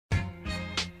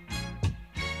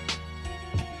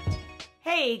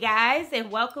Hey guys,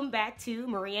 and welcome back to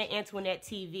Maria Antoinette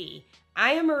TV.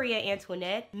 I am Maria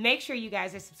Antoinette. Make sure you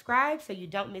guys are subscribed so you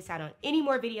don't miss out on any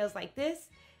more videos like this.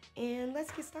 And let's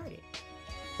get started.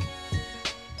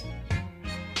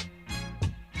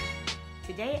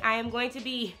 Today I am going to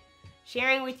be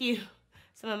sharing with you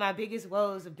some of my biggest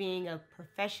woes of being a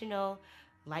professional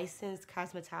licensed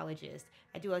cosmetologist.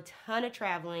 I do a ton of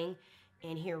traveling,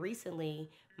 and here recently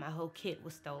my whole kit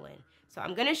was stolen. So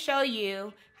I'm gonna show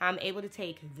you how I'm able to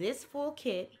take this full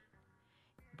kit,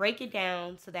 break it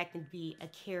down so that can be a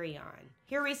carry-on.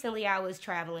 Here recently I was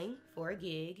traveling for a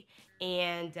gig,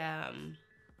 and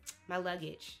my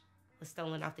luggage was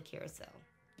stolen off the carousel.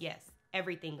 Yes,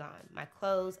 everything gone. My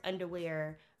clothes,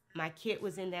 underwear, my kit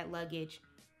was in that luggage.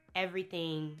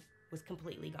 Everything was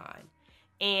completely gone.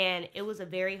 And it was a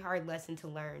very hard lesson to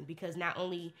learn, because not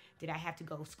only did I have to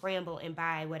go scramble and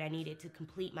buy what I needed to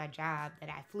complete my job that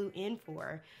I flew in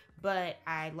for, but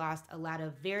I lost a lot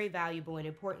of very valuable and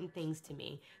important things to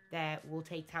me that will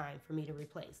take time for me to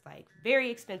replace, like very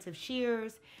expensive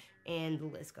shears, and the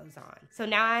list goes on. So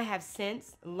now I have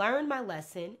since learned my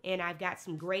lesson, and I've got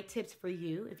some great tips for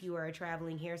you if you are a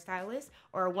traveling hairstylist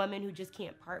or a woman who just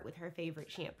can't part with her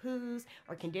favorite shampoos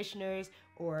or conditioners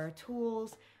or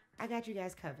tools. I got you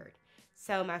guys covered.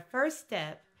 So my first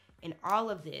step in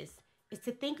all of this is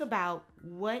to think about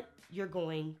what you're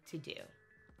going to do.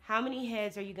 How many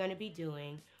heads are you going to be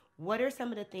doing? What are some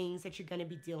of the things that you're going to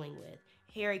be dealing with?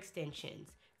 Hair extensions,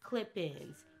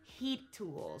 clip-ins, heat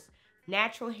tools,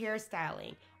 natural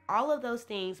hairstyling. All of those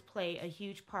things play a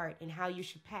huge part in how you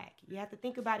should pack. You have to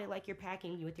think about it like you're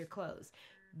packing with your clothes.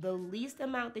 The least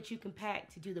amount that you can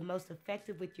pack to do the most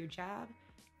effective with your job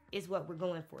is what we're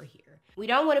going for here. We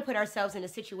don't want to put ourselves in a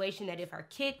situation that if our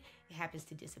kit happens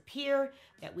to disappear,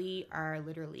 that we are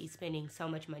literally spending so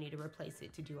much money to replace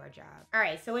it to do our job. All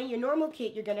right, so in your normal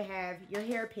kit, you're gonna have your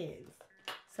hairpins,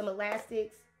 some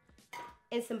elastics,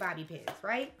 and some bobby pins,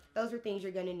 right? Those are things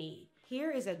you're gonna need.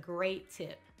 Here is a great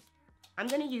tip. I'm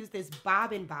gonna use this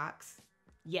bobbin box.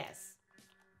 Yes,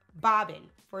 bobbin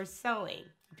for sewing.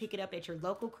 You pick it up at your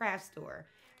local craft store.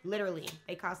 Literally,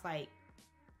 they cost like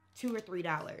 $2 or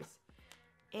 $3.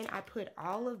 And I put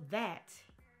all of that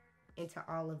into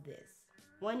all of this.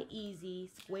 One easy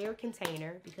square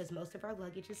container, because most of our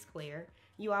luggage is square.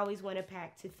 You always want to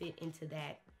pack to fit into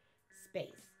that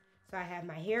space. So I have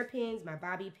my hairpins, my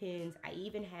bobby pins, I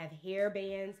even have hair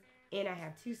bands, and I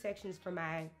have 2 sections for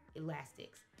my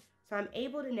elastics. So I'm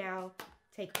able to now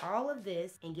take all of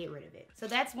this and get rid of it. So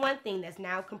that's one thing that's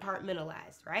now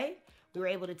compartmentalized, right? We were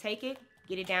able to take it,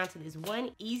 get it down to this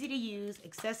one easy to use,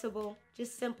 accessible,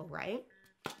 just simple, right?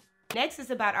 Next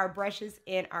is about our brushes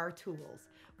and our tools.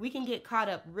 We can get caught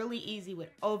up really easy with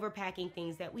overpacking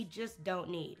things that we just don't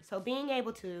need. So being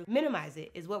able to minimize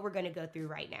it is what we're gonna go through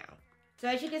right now. So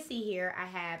as you can see here, I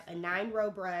have a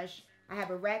 9-row brush, I have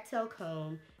a rat tail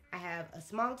comb, I have a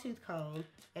small tooth comb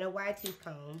and a wide tooth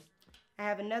comb. I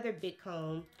have another big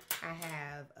comb, I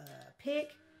have a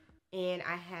pick, and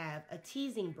I have a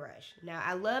teasing brush. Now,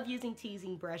 I love using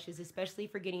teasing brushes, especially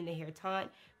for getting the hair taut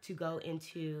to go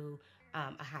into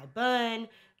a high bun.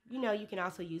 You know, you can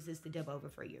also use this to dub over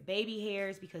for your baby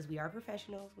hairs, because we are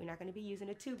professionals. We're not gonna be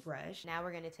using a toothbrush. Now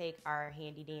we're gonna take our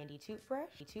handy dandy toothbrush.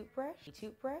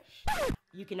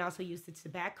 You can also use the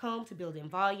tobacco comb to build in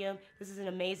volume. This is an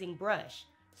amazing brush.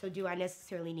 So do I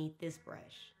necessarily need this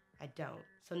brush? I don't.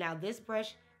 So now this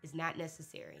brush is not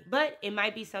necessary, but it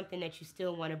might be something that you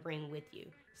still want to bring with you.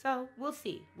 So we'll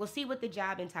see. We'll see what the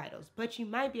job entitles, but you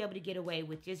might be able to get away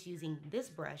with just using this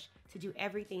brush to do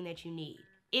everything that you need.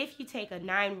 If you take a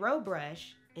 9-row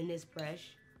brush in this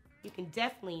brush, you can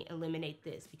definitely eliminate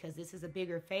this, because this is a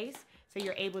bigger face, so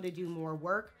you're able to do more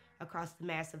work across the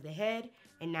mass of the head,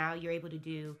 and now you're able to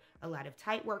do a lot of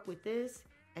tight work with this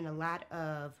and a lot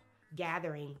of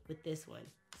gathering with this one.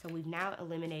 So we've now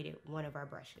eliminated one of our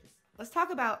brushes. Let's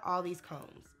talk about all these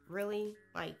combs. Really?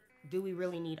 Like, do we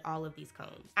really need all of these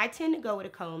combs? I tend to go with a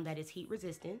comb that is heat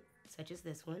resistant, such as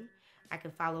this one. I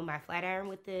can follow my flat iron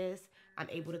with this. I'm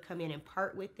able to come in and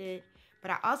part with it.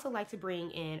 But I also like to bring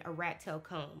in a rat tail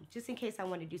comb, just in case I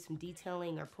want to do some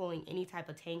detailing or pulling any type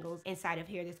of tangles inside of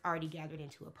hair that's already gathered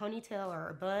into a ponytail or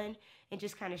a bun, and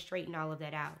just kind of straighten all of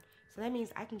that out. So that means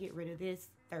I can get rid of this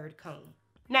 3rd comb.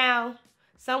 Now,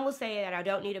 some will say that I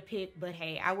don't need a pick, but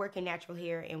hey, I work in natural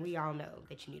hair and we all know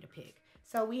that you need a pick.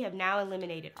 So we have now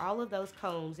eliminated all of those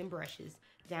combs and brushes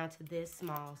down to this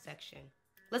small section.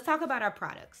 Let's talk about our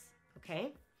products,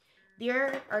 okay?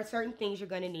 There are certain things you're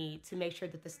gonna need to make sure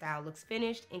that the style looks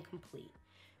finished and complete.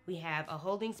 We have a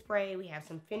holding spray, we have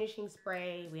some finishing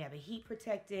spray, we have a heat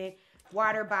protectant,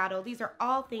 water bottle. These are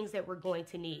all things that we're going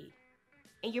to need.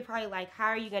 And you're probably like, how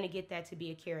are you gonna get that to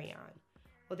be a carry-on?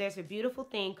 Well, there's a beautiful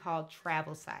thing called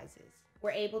travel sizes.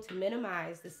 We're able to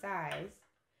minimize the size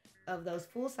of those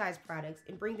full-size products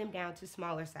and bring them down to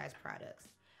smaller size products.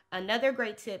 Another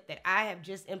great tip that I have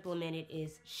just implemented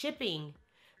is shipping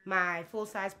my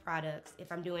full-size products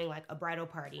if I'm doing like a bridal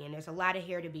party and there's a lot of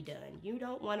hair to be done. You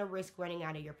don't want to risk running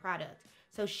out of your product.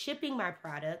 So shipping my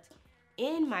product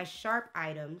in my sharp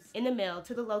items in the mail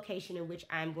to the location in which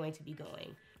I'm going to be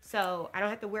going. So I don't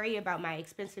have to worry about my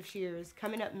expensive shears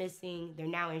coming up missing. They're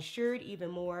now insured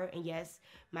even more. And yes,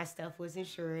 my stuff was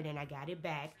insured and I got it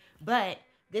back. But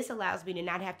this allows me to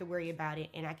not have to worry about it,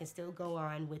 and I can still go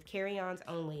on with carry-ons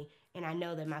only, and I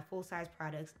know that my full-size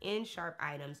products in sharp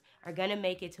items are gonna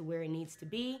make it to where it needs to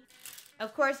be.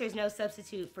 Of course, there's no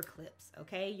substitute for clips,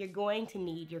 okay? You're going to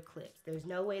need your clips. There's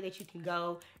no way that you can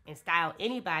go and style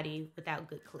anybody without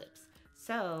good clips.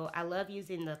 So I love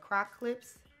using the croc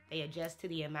clips. They adjust to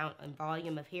the amount and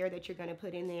volume of hair that you're gonna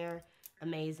put in there.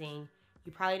 Amazing.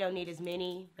 You probably don't need as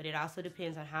many, but it also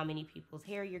depends on how many people's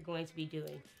hair you're going to be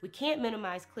doing. We can't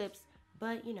minimize clips,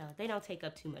 but you know, they don't take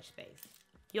up too much space.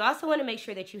 You also want to make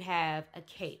sure that you have a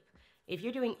cape. If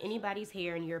you're doing anybody's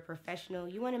hair and you're a professional,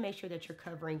 you want to make sure that you're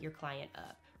covering your client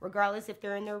up. Regardless if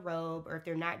they're in their robe or if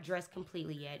they're not dressed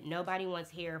completely yet, nobody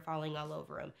wants hair falling all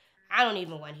over them. I don't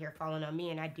even want hair falling on me,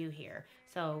 and I do hair.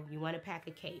 So you want to pack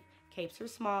a cape. Capes are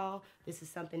small. This is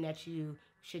something that you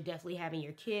should definitely have in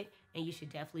your kit, and you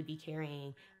should definitely be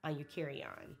carrying on your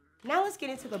carry-on. Now let's get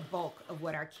into the bulk of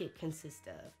what our kit consists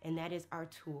of, and that is our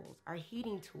tools, our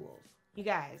heating tools. You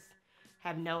guys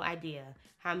have no idea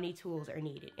how many tools are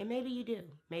needed, and maybe you do.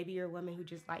 Maybe you're a woman who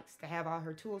just likes to have all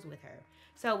her tools with her.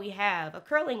 So we have a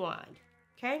curling wand,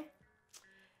 okay?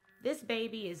 This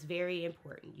baby is very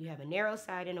important. You have a narrow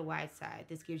side and a wide side.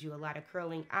 This gives you a lot of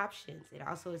curling options. It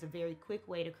also is a very quick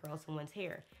way to curl someone's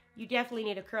hair. You definitely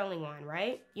need a curling wand,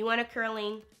 right? You want a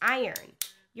curling iron.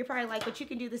 You're probably like, but you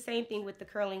can do the same thing with the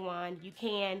curling wand. You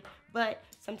can, but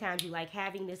sometimes you like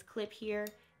having this clip here,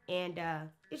 and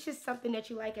it's just something that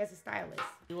you like as a stylist.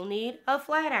 You will need a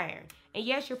flat iron. And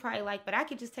yes, you're probably like, but I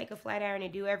could just take a flat iron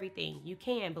and do everything. You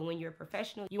can, but when you're a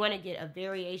professional, you want to get a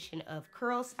variation of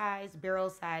curl size, barrel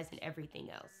size, and everything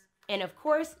else. And of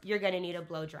course, you're going to need a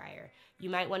blow dryer. You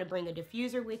might want to bring a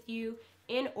diffuser with you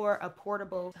or a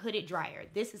portable hooded dryer.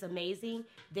 This is amazing.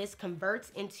 This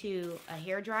converts into a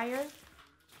hair dryer.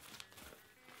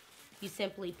 You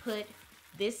simply put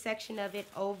this section of it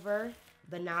over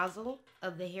the nozzle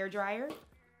of the hair dryer.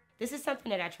 This is something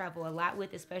that I travel a lot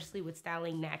with, especially with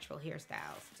styling natural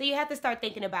hairstyles. So you have to start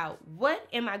thinking about, what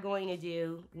am I going to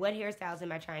do? What hairstyles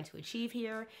am I trying to achieve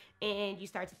here? And you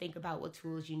start to think about what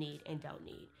tools you need and don't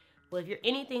need. Well, if you're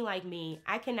anything like me,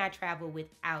 I cannot travel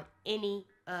without any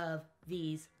of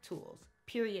these tools,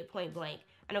 period, point blank.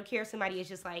 I don't care if somebody is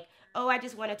just like, oh, I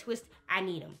just want to twist. I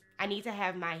need them. I need to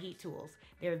have my heat tools.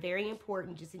 They're very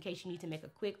important just in case you need to make a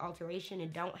quick alteration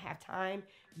and don't have time.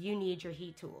 You need your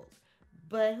heat tools.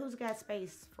 But who's got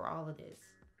space for all of this?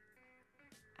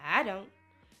 I don't.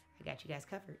 I got you guys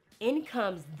covered. In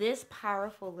comes this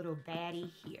powerful little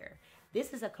baddie here.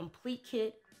 This is a complete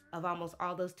kit of almost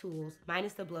all those tools,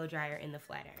 minus the blow dryer and the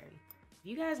flat iron. If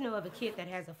you guys know of a kit that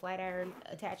has a flat iron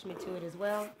attachment to it as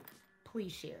well,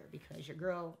 please share, because your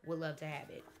girl would love to have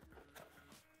it.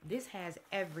 This has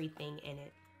everything in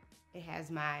it. It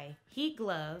has my heat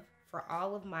glove for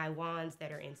all of my wands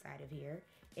that are inside of here.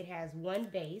 It has one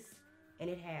base, and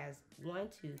it has 1,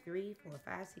 2, 3, 4,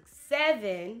 5, 6,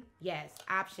 7, yes,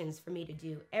 options for me to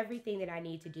do everything that I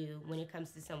need to do when it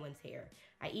comes to someone's hair.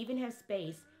 I even have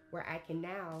space where I can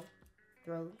now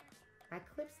throw my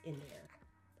clips in there.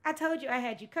 I told you I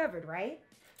had you covered, right?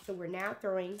 So we're now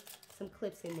throwing some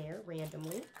clips in there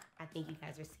randomly. I think you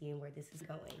guys are seeing where this is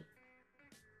going.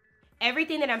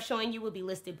 Everything that I'm showing you will be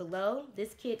listed below.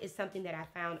 This kit is something that I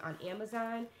found on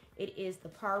Amazon. It is the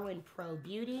Parwin Pro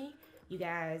Beauty. You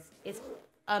guys, it's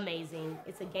amazing.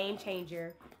 It's a game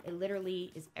changer. It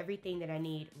literally is everything that I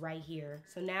need right here.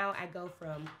 So now I go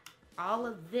from all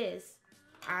of this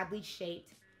oddly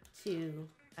shaped to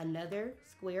another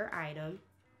square item,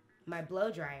 my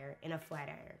blow dryer, and a flat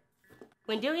iron.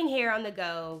 When doing hair on the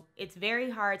go, it's very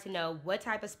hard to know what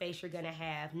type of space you're gonna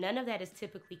have. None of that is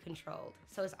typically controlled.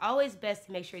 So it's always best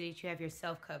to make sure that you have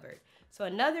yourself covered. So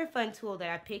another fun tool that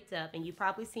I picked up, and you've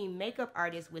probably seen makeup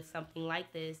artists with something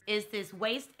like this, is this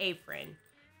waist apron.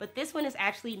 But this one is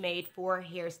actually made for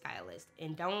hairstylists.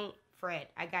 And don't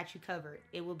fret, I got you covered.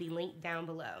 It will be linked down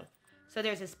below. So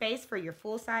there's a space for your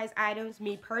full-size items.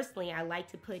 Me personally, I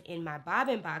like to put in my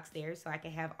bobbin box there so I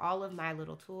can have all of my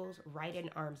little tools right in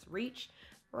arm's reach,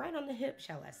 right on the hip,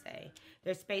 shall I say.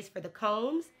 There's space for the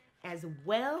combs as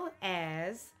well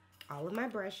as all of my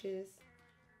brushes,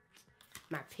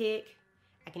 my pick.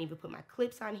 I can even put my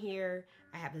clips on here.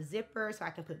 I have a zipper so I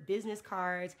can put business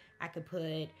cards. I can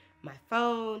put my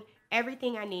phone.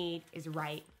 Everything I need is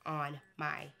right on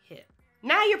my hip.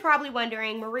 Now you're probably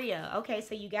wondering, Maria, okay,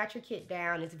 so you got your kit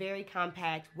down. It's very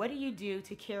compact. What do you do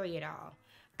to carry it all?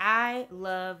 I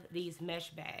love these mesh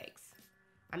bags.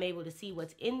 I'm able to see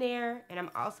what's in there, and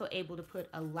I'm also able to put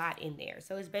a lot in there.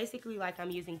 So it's basically like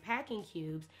I'm using packing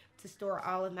cubes to store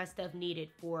all of my stuff needed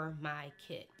for my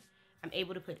kit. I'm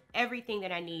able to put everything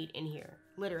that I need in here,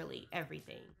 literally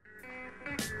everything.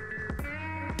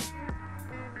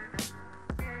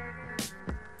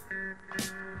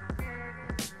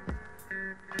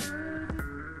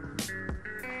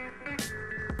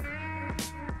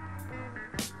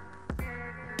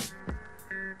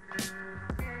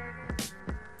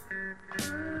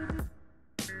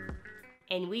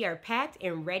 And we are packed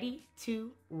and ready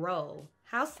to roll.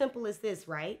 How simple is this,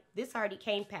 right? This already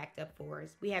came packed up for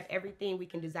us. We have everything we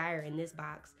can desire in this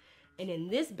box. And in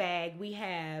this bag, we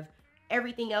have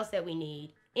everything else that we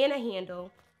need in a handle.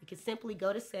 We can simply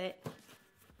go to set.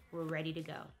 We're ready to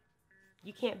go.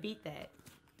 You can't beat that.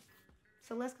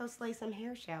 So let's go slay some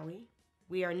hair, shall we?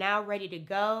 We are now ready to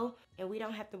go, and we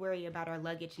don't have to worry about our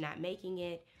luggage not making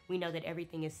it. We know that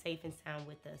everything is safe and sound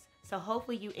with us. So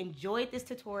hopefully you enjoyed this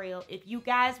tutorial. If you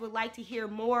guys would like to hear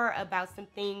more about some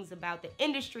things about the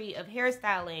industry of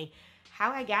hairstyling,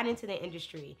 how I got into the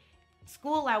industry,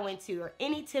 school I went to, or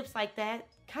any tips like that,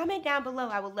 comment down below.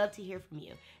 I would love to hear from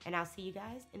you. And I'll see you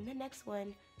guys in the next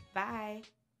one. Bye.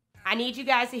 I need you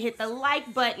guys to hit the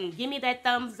like button. Give me that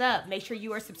thumbs up. Make sure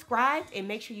you are subscribed, and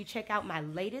make sure you check out my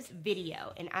latest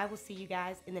video. And I will see you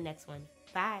guys in the next one.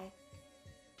 Bye.